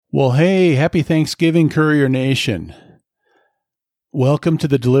Well, hey, happy Thanksgiving, Courier Nation. Welcome to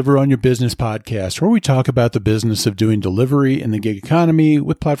the Deliver on Your Business podcast, where we talk about the business of doing delivery in the gig economy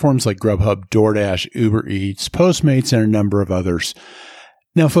with platforms like Grubhub, DoorDash, Uber Eats, Postmates, and a number of others.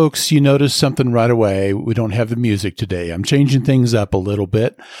 Now, folks, you notice something right away. We don't have the music today. I'm changing things up a little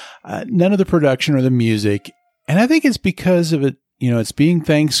bit. None of the production or the music. And I think it's because of it, it's being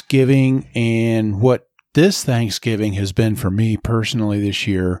Thanksgiving and what this Thanksgiving has been for me personally this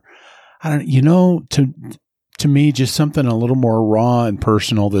year. To me, just something a little more raw and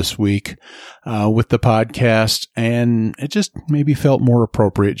personal this week with the podcast, and it just maybe felt more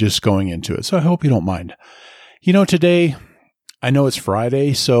appropriate just going into it. So I hope you don't mind. Today, I know it's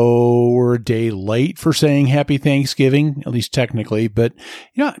Friday, so we're a day late for saying Happy Thanksgiving, at least technically, but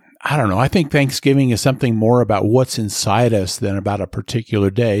I don't know. I think Thanksgiving is something more about what's inside us than about a particular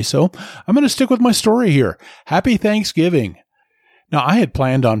day. So I'm going to stick with my story here. Happy Thanksgiving. Now, I had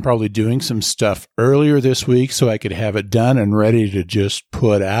planned on probably doing some stuff earlier this week so I could have it done and ready to just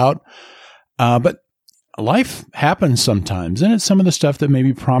put out. But life happens sometimes, and it's some of the stuff that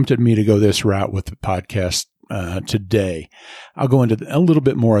maybe prompted me to go this route with the podcast today. I'll go into a little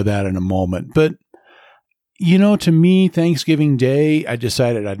bit more of that in a moment. But to me, Thanksgiving Day, I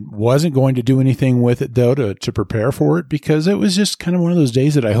decided I wasn't going to do anything with it, though, to prepare for it, because it was just kind of one of those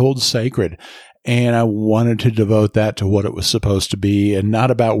days that I hold sacred. And I wanted to devote that to what it was supposed to be and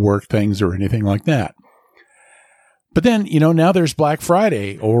not about work things or anything like that. But then, now there's Black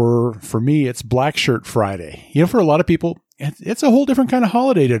Friday, or for me, it's Black Shirt Friday. For a lot of people, it's a whole different kind of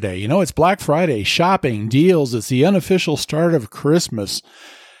holiday today. It's Black Friday, shopping, deals. It's the unofficial start of Christmas.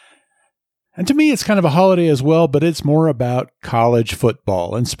 And to me, it's kind of a holiday as well, but it's more about college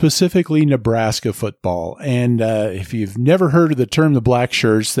football, and specifically Nebraska football. And if you've never heard of the term the Black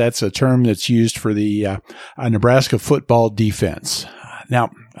Shirts, that's a term that's used for the Nebraska football defense. Now,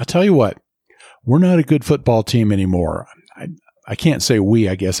 I'll tell you what, we're not a good football team anymore. I can't say we,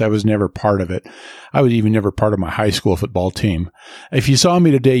 I guess. I was never part of it. I was even never part of my high school football team. If you saw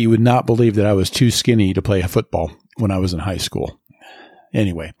me today, you would not believe that I was too skinny to play football when I was in high school.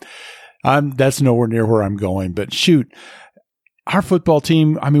 Anyway. That's nowhere near where I'm going, but shoot, our football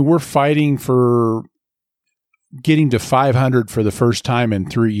team, we're fighting for getting to 500 for the first time in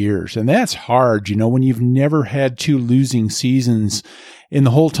 3 years. And that's hard, when you've never had two losing seasons in the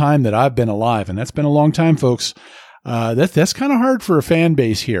whole time that I've been alive. And that's been a long time, folks. That's kind of hard for a fan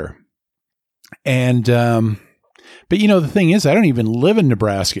base here. And, but the thing is, I don't even live in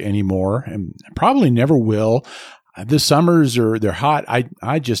Nebraska anymore, and probably never will. The summers they're hot.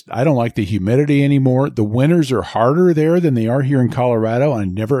 I don't like the humidity anymore. The winters are harder there than they are here in Colorado. I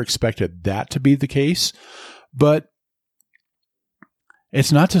never expected that to be the case, but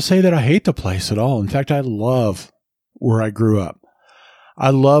it's not to say that I hate the place at all. In fact, I love where I grew up.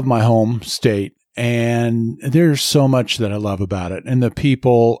 I love my home state, and there's so much that I love about it, and the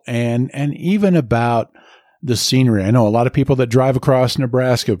people, and even about the scenery. I know a lot of people that drive across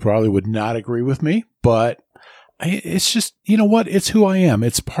Nebraska probably would not agree with me, but it's just, it's who I am.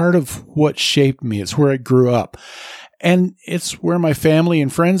 It's part of what shaped me. It's where I grew up. And it's where my family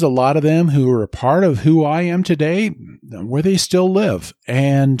and friends, a lot of them who are a part of who I am today, where they still live.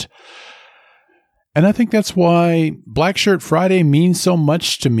 And I think that's why Black Shirt Friday means so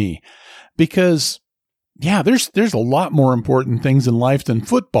much to me, because there's a lot more important things in life than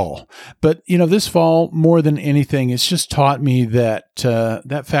football. But, this fall, more than anything, it's just taught me that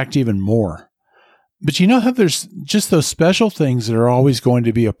fact even more. But how there's just those special things that are always going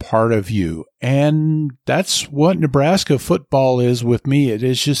to be a part of you. And that's what Nebraska football is with me. It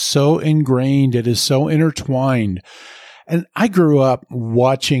is just so ingrained. It is so intertwined. And I grew up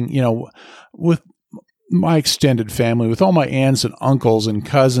watching, with my extended family, with all my aunts and uncles and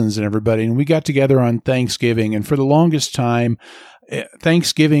cousins and everybody. And we got together on Thanksgiving. And for the longest time,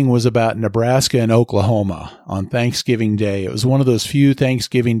 Thanksgiving was about Nebraska and Oklahoma on Thanksgiving Day. It was one of those few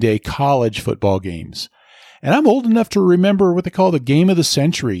Thanksgiving Day college football games. And I'm old enough to remember what they call the game of the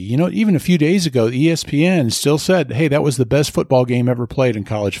century. Even a few days ago, ESPN still said, hey, that was the best football game ever played in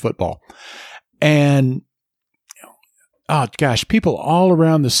college football. And oh gosh, people all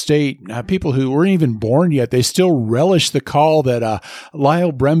around the state, people who weren't even born yet, they still relish the call that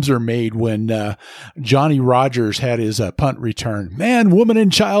Lyle Bremser made when Johnny Rodgers had his punt return. Man, woman, and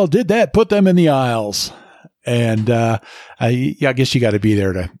child did that, put them in the aisles. And I guess you got to be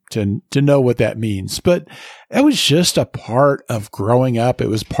there to know what that means. But it was just a part of growing up. It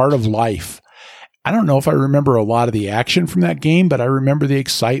was part of life. I don't know if I remember a lot of the action from that game, but I remember the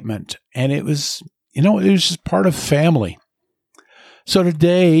excitement. And it was, it was just part of family. So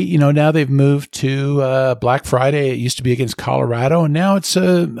today, now they've moved to Black Friday. It used to be against Colorado, and now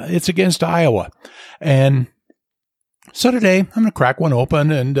it's against Iowa. And so today, I'm going to crack one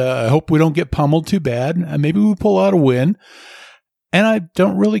open, and I hope we don't get pummeled too bad. Maybe we pull out a win. And I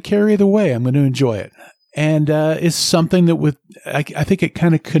don't really care either way. I'm going to enjoy it. And it's something that I think it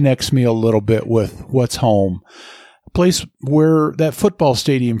kind of connects me a little bit with what's home. A place where that football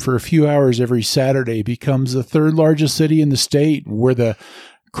stadium for a few hours every Saturday becomes the third largest city in the state, where the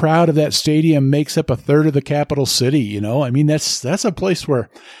crowd of that stadium makes up a third of the capital city. That's a place where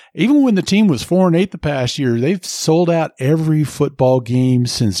even when the team was 4-8 the past year, they've sold out every football game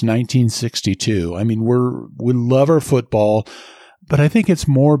since 1962. We love our football. But I think it's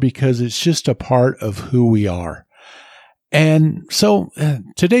more because it's just a part of who we are. And so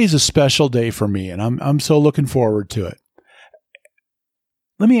today's a special day for me, and I'm so looking forward to it.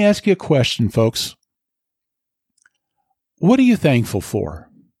 Let me ask you a question, folks. What are you thankful for?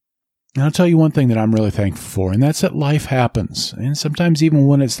 And I'll tell you one thing that I'm really thankful for, and that's that life happens. And sometimes even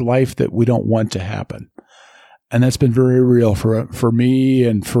when it's life that we don't want to happen. And that's been very real for me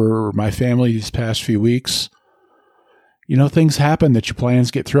and for my family these past few weeks. Things happen that your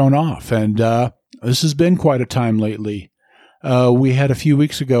plans get thrown off. And this has been quite a time lately. We had a few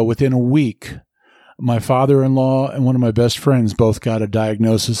weeks ago, within a week, my father-in-law and one of my best friends both got a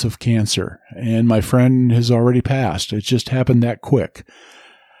diagnosis of cancer. And my friend has already passed. It just happened that quick.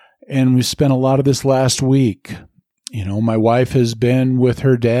 And we spent a lot of this last week. My wife has been with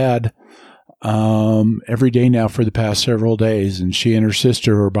her dad every day now for the past several days. And she and her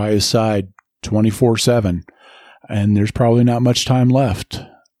sister are by his side 24/7. And there's probably not much time left.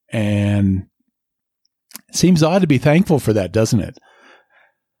 And it seems odd to be thankful for that, doesn't it?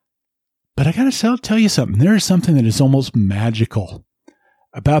 But I got to tell you something. There is something that is almost magical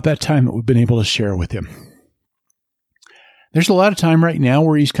about that time that we've been able to share with him. There's a lot of time right now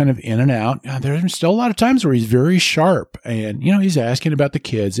where he's kind of in and out. There's still a lot of times where he's very sharp. And, he's asking about the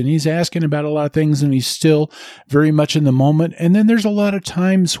kids and he's asking about a lot of things and he's still very much in the moment. And then there's a lot of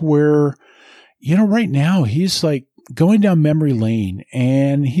times where right now he's like going down memory lane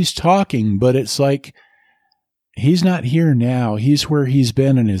and he's talking, but it's like he's not here now. He's where he's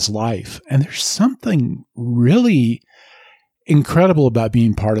been in his life. And there's something really incredible about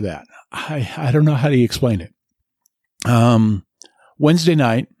being part of that. I don't know how to explain it. Wednesday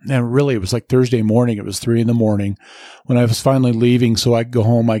night, and really it was like Thursday morning, it was 3 a.m. when I was finally leaving so I could go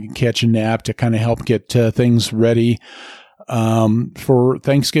home, I could catch a nap to kind of help get things ready for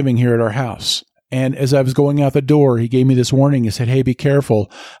Thanksgiving here at our house. And as I was going out the door, he gave me this warning. He said, "Hey, be careful.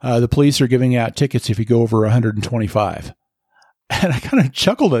 The police are giving out tickets if you go over 125. And I kind of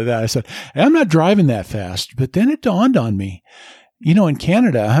chuckled at that. I said, "Hey, I'm not driving that fast." But then it dawned on me, in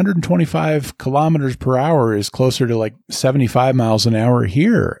Canada, 125 kilometers per hour is closer to like 75 miles an hour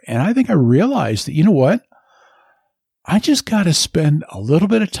here. And I think I realized that, what? I just got to spend a little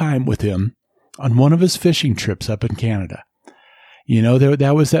bit of time with him on one of his fishing trips up in Canada.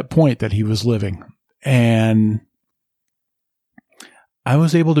 That was that point that he was living. And I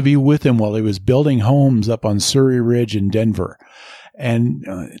was able to be with him while he was building homes up on Surrey Ridge in Denver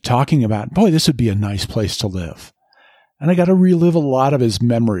and talking about, boy, this would be a nice place to live. And I got to relive a lot of his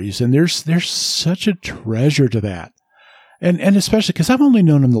memories. And there's such a treasure to that. And especially because I've only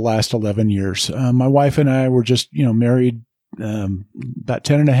known him the last 11 years. My wife and I were just, married about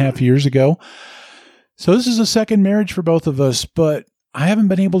 10 and a half years ago. So this is a second marriage for both of us, but I haven't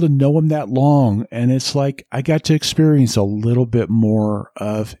been able to know him that long. And it's like I got to experience a little bit more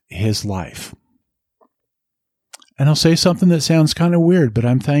of his life. And I'll say something that sounds kind of weird, but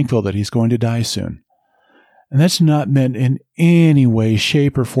I'm thankful that he's going to die soon. And that's not meant in any way,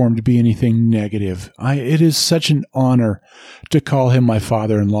 shape, or form to be anything negative. It is such an honor to call him my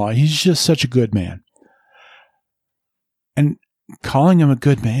father-in-law. He's just such a good man. And calling him a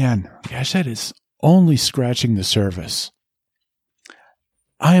good man, gosh, that is only scratching the surface.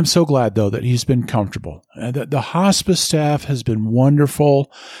 I am so glad, though, that he's been comfortable. The hospice staff has been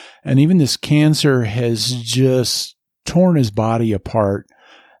wonderful. And even this cancer has just torn his body apart.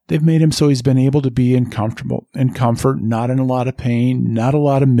 They've made him so he's been able to be in comfort, not in a lot of pain, not a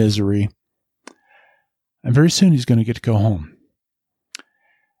lot of misery. And very soon he's going to get to go home.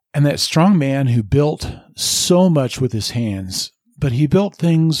 And that strong man who built so much with his hands, but he built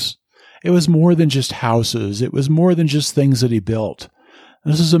things, it was more than just houses. It was more than just things that he built.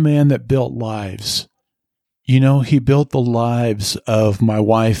 This is a man that built lives. He built the lives of my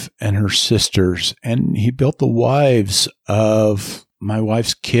wife and her sisters, and he built the wives of my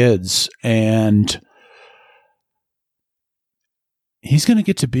wife's kids, and he's going to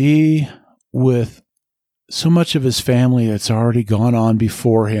get to be with so much of his family that's already gone on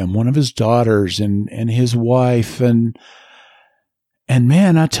before him, one of his daughters and his wife. And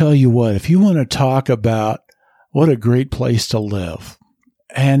man, I tell you what, if you want to talk about what a great place to live,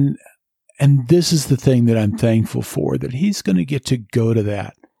 and this is the thing that I'm thankful for, that he's going to get to go to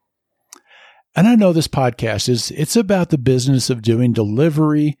that. And I know this podcast it's about the business of doing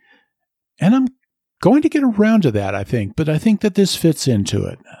delivery, and I'm going to get around to that, I think. But I think that this fits into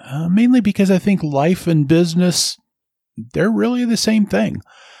it, mainly because I think life and business, they're really the same thing.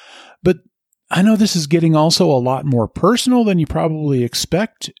 But I know this is getting also a lot more personal than you probably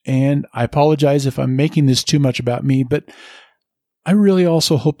expect, and I apologize if I'm making this too much about me, but I really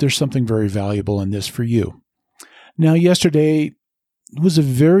also hope there's something very valuable in this for you. Now, yesterday was a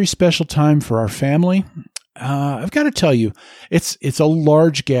very special time for our family. I've got to tell you, it's a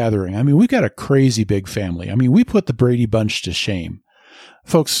large gathering. I mean, we've got a crazy big family. I mean, we put the Brady Bunch to shame.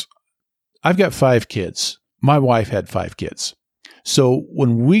 Folks, I've got 5 kids. My wife had 5 kids. So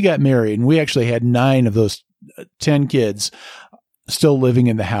when we got married, and we actually had 9 of those 10 kids still living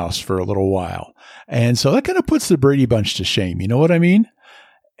in the house for a little while. And so that kind of puts the Brady Bunch to shame. You know what I mean?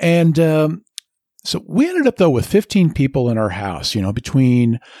 And so we ended up, though, with 15 people in our house,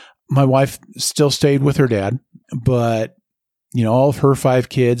 between my wife still stayed with her dad, but, all of her 5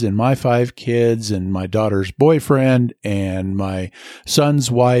 kids and my 5 kids and my daughter's boyfriend and my son's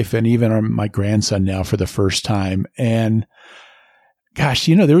wife and even my grandson now for the first time. And gosh,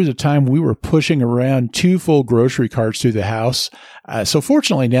 there was a time we were pushing around 2 full grocery carts through the house. So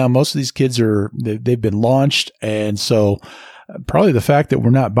fortunately now most of these kids they've been launched. And so probably the fact that we're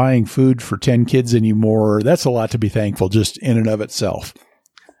not buying food for 10 kids anymore, that's a lot to be thankful just in and of itself.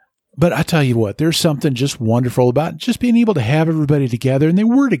 But I tell you what, there's something just wonderful about just being able to have everybody together, and they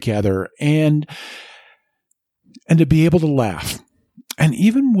were together, and to be able to laugh. And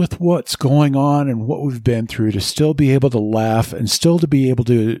even with what's going on and what we've been through, to still be able to laugh and still to be able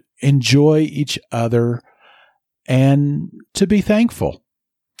to enjoy each other and to be thankful.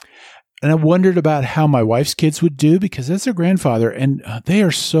 And I wondered about how my wife's kids would do, because that's their grandfather, and they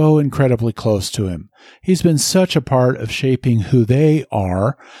are so incredibly close to him. He's been such a part of shaping who they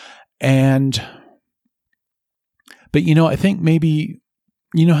are. But I think maybe,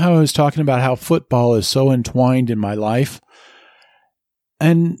 how I was talking about how football is so entwined in my life,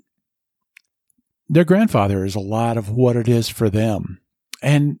 and their grandfather is a lot of what it is for them.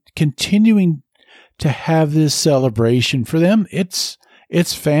 And continuing to have this celebration for them, it's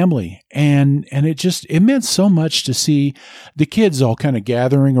family. And it meant so much to see the kids all kind of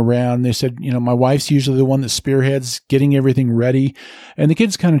gathering around. They said, my wife's usually the one that spearheads getting everything ready. And the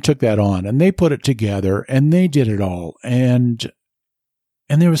kids kind of took that on and they put it together and they did it all. And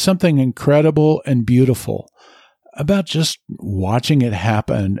there was something incredible and beautiful about just watching it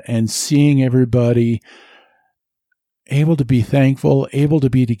happen and seeing everybody able to be thankful, able to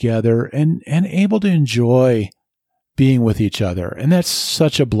be together, and able to enjoy being with each other. And that's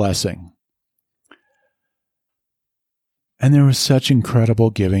such a blessing. And there was such incredible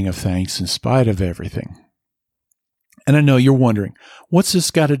giving of thanks in spite of everything. And I know you're wondering, what's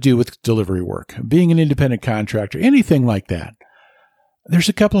this got to do with delivery work, being an independent contractor, anything like that? There's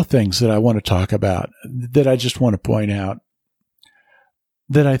a couple of things that I want to talk about that I just want to point out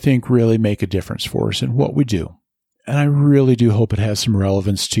that I think really make a difference for us in what we do. And I really do hope it has some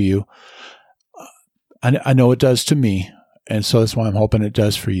relevance to you. I know it does to me, and so that's why I'm hoping it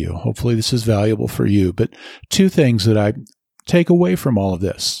does for you. Hopefully this is valuable for you. But 2 things that I take away from all of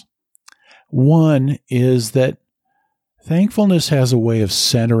this. One is that thankfulness has a way of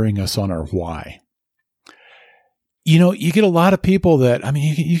centering us on our why. You get a lot of people that,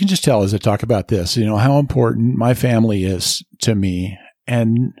 you can just tell as I talk about this, how important my family is to me,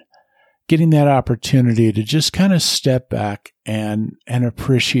 and getting that opportunity to just kind of step back and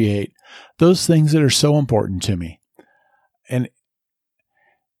appreciate those things that are so important to me. And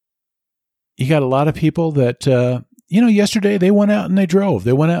you got a lot of people that, yesterday they went out and they drove.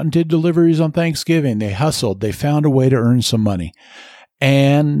 They went out and did deliveries on Thanksgiving. They hustled. They found a way to earn some money.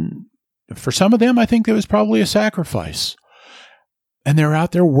 And for some of them, I think there was probably a sacrifice. And they're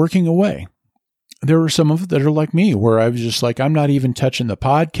out there working away. There were some of it that are like me, where I was just like, I'm not even touching the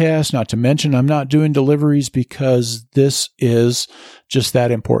podcast, not to mention I'm not doing deliveries, because this is just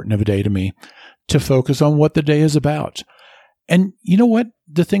that important of a day to me to focus on what the day is about. And you know what?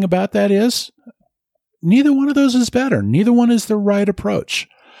 The thing about that is, neither one of those is better. Neither one is the right approach.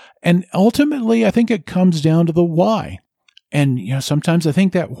 And ultimately, I think it comes down to the why. And, sometimes I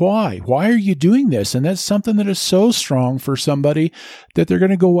think that why are you doing this? And that's something that is so strong for somebody that they're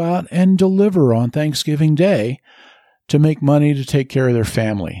going to go out and deliver on Thanksgiving Day to make money to take care of their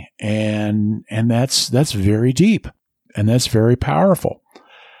family. And that's very deep, and that's very powerful.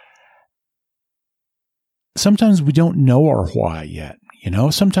 Sometimes we don't know our why yet.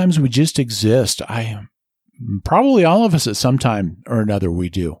 Sometimes we just exist. Probably all of us at some time or another we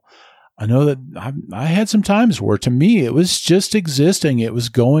do. I know that I had some times where to me it was just existing. It was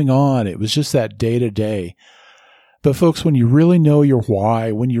going on. It was just that day to day. But folks, when you really know your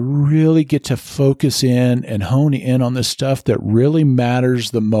why, when you really get to focus in and hone in on the stuff that really matters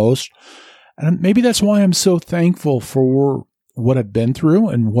the most, and maybe that's why I'm so thankful for what I've been through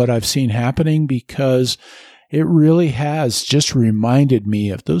and what I've seen happening, because it really has just reminded me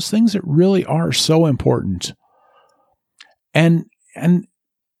of those things that really are so important. And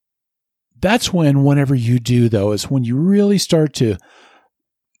that's whenever you do, though, is when you really start to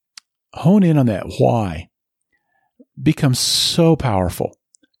hone in on that why, becomes so powerful.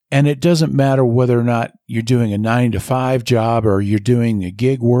 And it doesn't matter whether or not you're doing a 9-to-5 job, or you're doing a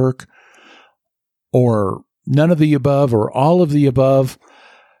gig work, or none of the above, or all of the above.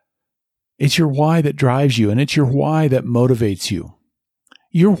 It's your why that drives you, and it's your why that motivates you.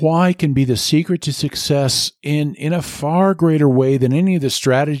 Your why can be the secret to success in a far greater way than any of the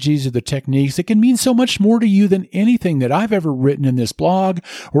strategies or the techniques. It can mean so much more to you than anything that I've ever written in this blog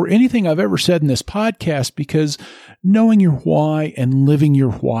or anything I've ever said in this podcast, because knowing your why and living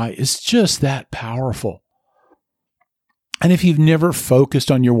your why is just that powerful. And if you've never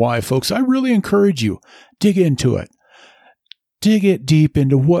focused on your why, folks, I really encourage you, dig into it. Dig it deep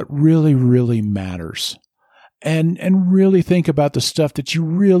into what really, really matters. And really think about the stuff that you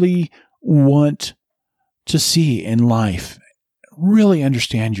really want to see in life. Really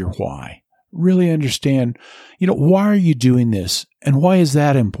understand your why. Really understand, why are you doing this? And why is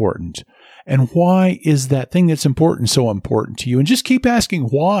that important? And why is that thing that's important so important to you? And just keep asking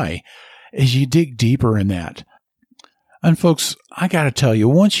why as you dig deeper in that. And folks, I got to tell you,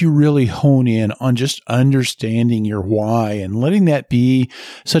 once you really hone in on just understanding your why and letting that be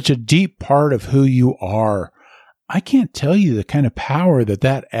such a deep part of who you are, I can't tell you the kind of power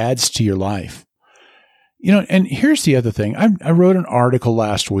that adds to your life. And here's the other thing. I wrote an article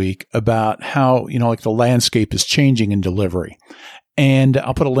last week about how, the landscape is changing in delivery. And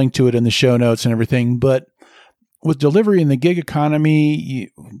I'll put a link to it in the show notes and everything. But with delivery in the gig economy,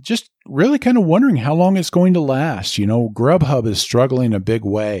 just really kind of wondering how long it's going to last. Grubhub is struggling a big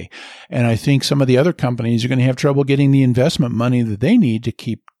way. And I think some of the other companies are going to have trouble getting the investment money that they need to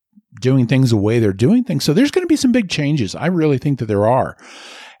keep doing things the way they're doing things. So there's going to be some big changes. I really think that there are.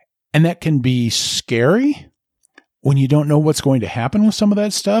 And that can be scary when you don't know what's going to happen with some of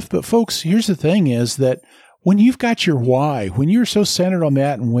that stuff. But folks, here's the thing is that when you've got your why, when you're so centered on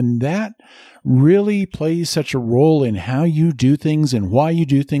that, and when that really plays such a role in how you do things and why you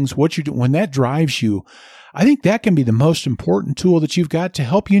do things, what you do, when that drives you, I think that can be the most important tool that you've got to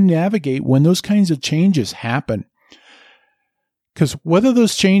help you navigate when those kinds of changes happen. Because whether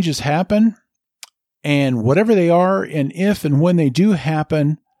those changes happen and whatever they are, and if and when they do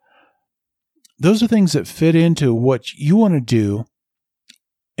happen, those are things that fit into what you want to do.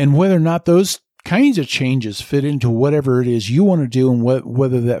 And whether or not those kinds of changes fit into whatever it is you want to do, and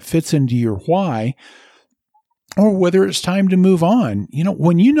whether that fits into your why, or whether it's time to move on.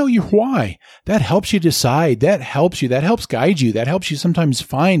 When you know your why, that helps you decide, that helps guide you, that helps you sometimes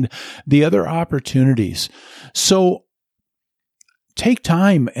find the other opportunities. So take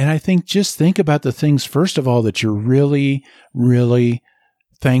time, and I think just think about the things, first of all, that you're really, really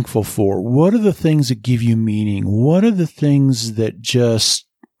thankful for. What are the things that give you meaning? What are the things that just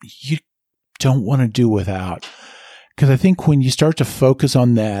you don't want to do without? Because I think when you start to focus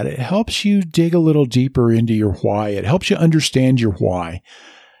on that, it helps you dig a little deeper into your why. It helps you understand your why.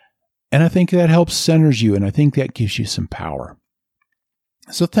 And I think that helps centers you, and I think that gives you some power.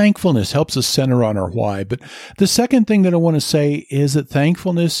 So thankfulness helps us center on our why. But the second thing that I want to say is that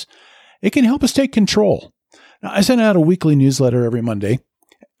thankfulness, it can help us take control. Now, I send out a weekly newsletter every Monday.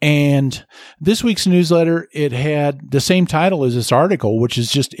 And this week's newsletter, it had the same title as this article, which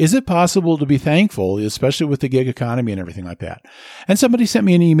is just, is it possible to be thankful, especially with the gig economy and everything like that? And somebody sent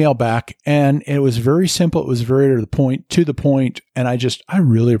me an email back, and it was very simple. It was very to the point. And I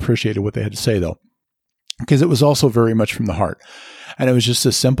really appreciated what they had to say, though, because it was also very much from the heart. And it was just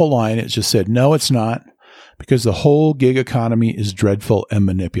a simple line. It just said, no, it's not, because the whole gig economy is dreadful and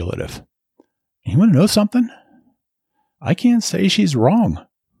manipulative. And you want to know something? I can't say she's wrong.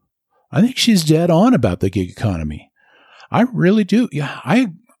 I think she's dead on about the gig economy. I really do. Yeah, I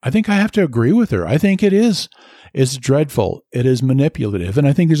think I have to agree with her. I think it is. It's dreadful. It is manipulative. And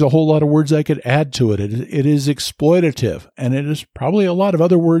I think there's a whole lot of words I could add to it. It is exploitative. And it is probably a lot of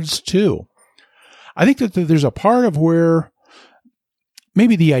other words too. I think that there's a part of where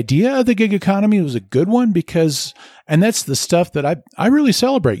maybe the idea of the gig economy was a good one and that's the stuff that I really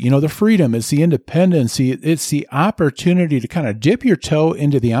celebrate. The freedom, it's the independence, it's the opportunity to kind of dip your toe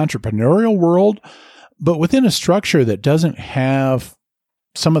into the entrepreneurial world, but within a structure that doesn't have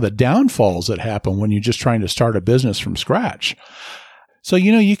some of the downfalls that happen when you're just trying to start a business from scratch. So,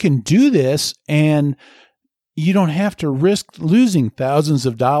 you can do this and you don't have to risk losing thousands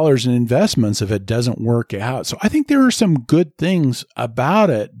of dollars in investments if it doesn't work out. So I think there are some good things about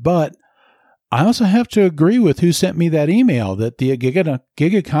it, but I also have to agree with who sent me that email that the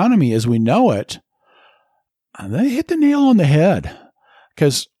gig economy as we know it, they hit the nail on the head.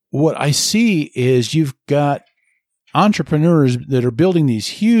 Because what I see is you've got entrepreneurs that are building these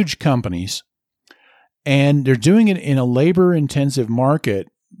huge companies and they're doing it in a labor-intensive market.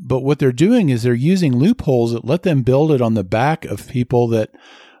 But what they're doing is they're using loopholes that let them build it on the back of people that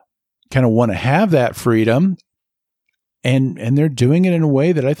kind of want to have that freedom. And they're doing it in a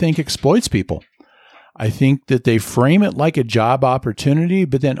way that I think exploits people. I think that they frame it like a job opportunity,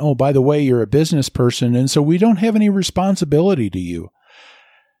 but then, oh, by the way, you're a business person. And so we don't have any responsibility to you.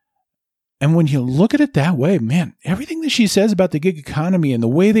 And when you look at it that way, man, everything that she says about the gig economy and the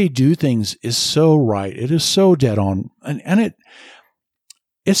way they do things is so right. It is so dead on. And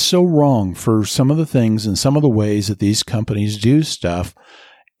it's so wrong for some of the things and some of the ways that these companies do stuff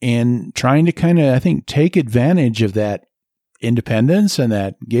and trying to kind of, I think, take advantage of that independence and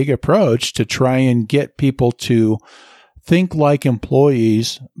that gig approach to try and get people to think like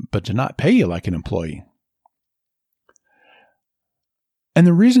employees, but to not pay you like an employee. And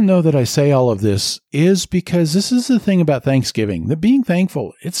the reason, though, that I say all of this is because this is the thing about Thanksgiving, that being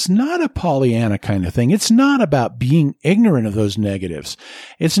thankful, it's not a Pollyanna kind of thing. It's not about being ignorant of those negatives.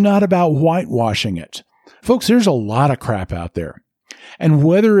 It's not about whitewashing it. Folks, there's a lot of crap out there. And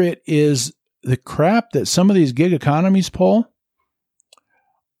whether it is the crap that some of these gig economies pull,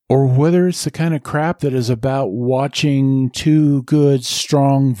 or whether it's the kind of crap that is about watching two good,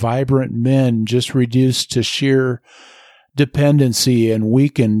 strong, vibrant men just reduced to sheer dependency and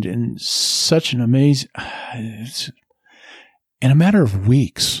weakened in such an amazing, in a matter of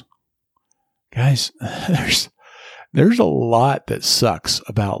weeks. Guys, there's a lot that sucks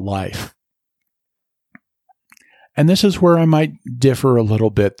about life. And this is where I might differ a little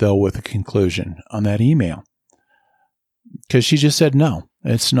bit, though, with the conclusion on that email. Because she just said, no,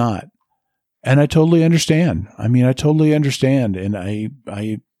 it's not. And I totally understand. I totally understand. And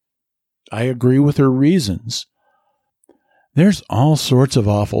I agree with her reasons. There's all sorts of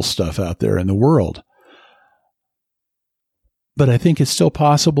awful stuff out there in the world. But I think it's still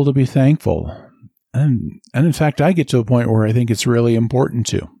possible to be thankful. And in fact, I get to a point where I think it's really important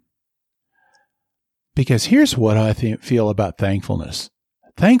to. Because here's what I feel about thankfulness.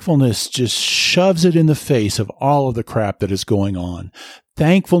 Thankfulness just shoves it in the face of all of the crap that is going on.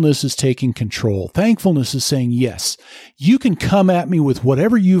 Thankfulness is taking control. Thankfulness is saying, yes, you can come at me with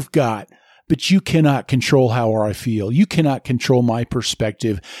whatever you've got, but you cannot control how I feel. You cannot control my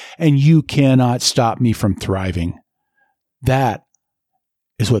perspective, and you cannot stop me from thriving. That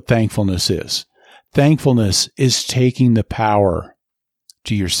is what thankfulness is. Thankfulness is taking the power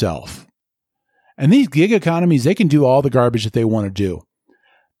to yourself. And these gig economies, they can do all the garbage that they want to do.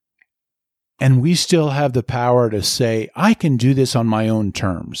 And we still have the power to say, I can do this on my own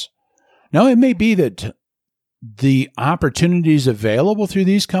terms. Now, it may be that the opportunities available through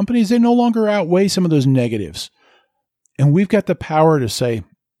these companies, they no longer outweigh some of those negatives. And we've got the power to say,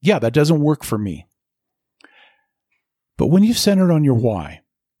 yeah, that doesn't work for me. But when you've centered on your why,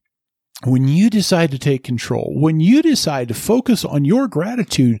 when you decide to take control, when you decide to focus on your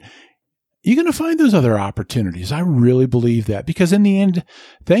gratitude, you're going to find those other opportunities. I really believe that, because in the end,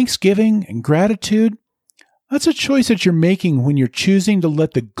 Thanksgiving and gratitude, that's a choice that you're making when you're choosing to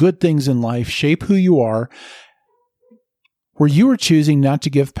let the good things in life shape who you are, where you are choosing not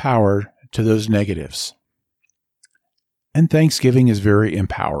to give power to those negatives. And Thanksgiving is very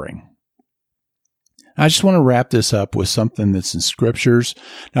empowering. I just want to wrap this up with something that's in scriptures.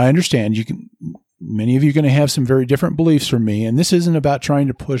 Now, I understand many of you are going to have some very different beliefs from me, and this isn't about trying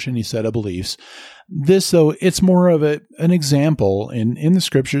to push any set of beliefs. This, though, it's more of an example in the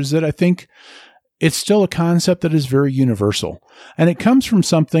scriptures that I think it's still a concept that is very universal. And it comes from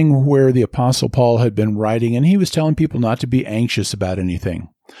something where the Apostle Paul had been writing, and he was telling people not to be anxious about anything.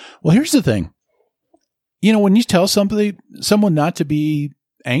 Well, here's the thing. When you tell someone not to be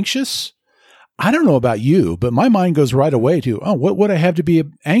anxious, I don't know about you, but my mind goes right away to, oh, what would I have to be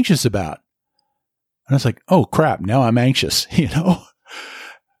anxious about? And it's like, oh, crap, now I'm anxious, Let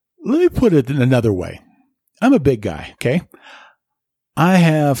me put it in another way. I'm a big guy, okay? I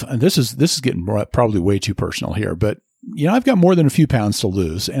have, and this is getting probably way too personal here, but I've got more than a few pounds to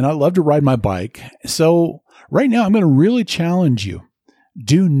lose, and I love to ride my bike. So right now, I'm going to really challenge you.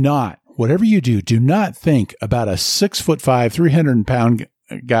 Whatever you do not think about a 6'5", 300-pound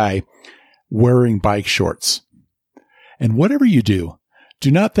guy wearing bike shorts. And whatever you do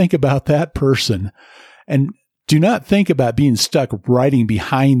not think about that person, and do not think about being stuck riding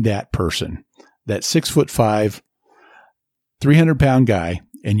behind that person, that 6'5", 300-pound guy,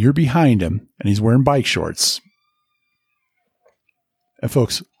 and you're behind him, and he's wearing bike shorts. And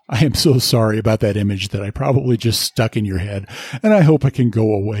folks, I am so sorry about that image that I probably just stuck in your head, and I hope it can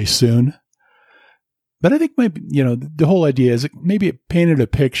go away soon. But I think the whole idea is maybe it painted a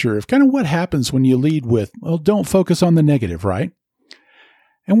picture of kind of what happens when you lead with, well, don't focus on the negative, right?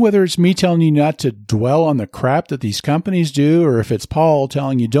 And whether it's me telling you not to dwell on the crap that these companies do, or if it's Paul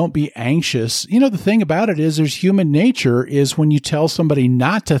telling you don't be anxious, the thing about it is there's human nature is when you tell somebody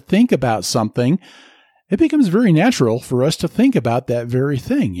not to think about something, it becomes very natural for us to think about that very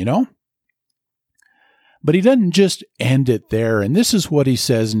thing, But he doesn't just end it there. And this is what he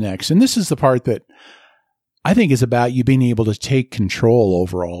says next. And this is the part that I think is about you being able to take control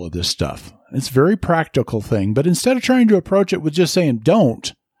over all of this stuff. It's a very practical thing, but instead of trying to approach it with just saying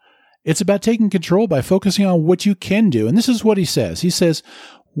don't, it's about taking control by focusing on what you can do. And this is what he says. He says,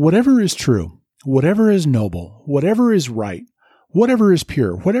 whatever is true, whatever is noble, whatever is right, whatever is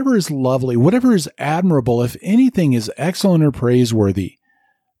pure, whatever is lovely, whatever is admirable, if anything is excellent or praiseworthy,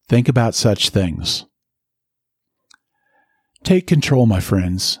 think about such things. Take control, my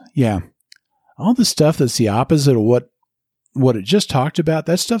friends. Yeah. All the stuff that's the opposite of what it just talked about,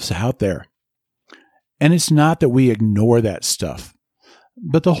 that stuff's out there. And it's not that we ignore that stuff.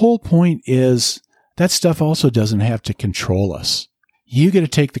 But the whole point is that stuff also doesn't have to control us. You get to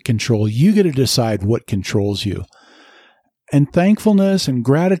take the control. You get to decide what controls you. And thankfulness and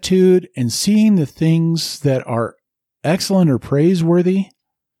gratitude and seeing the things that are excellent or praiseworthy,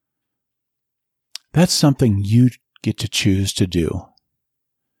 that's something you get to choose to do.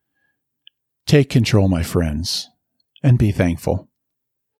 Take control, my friends, and be thankful.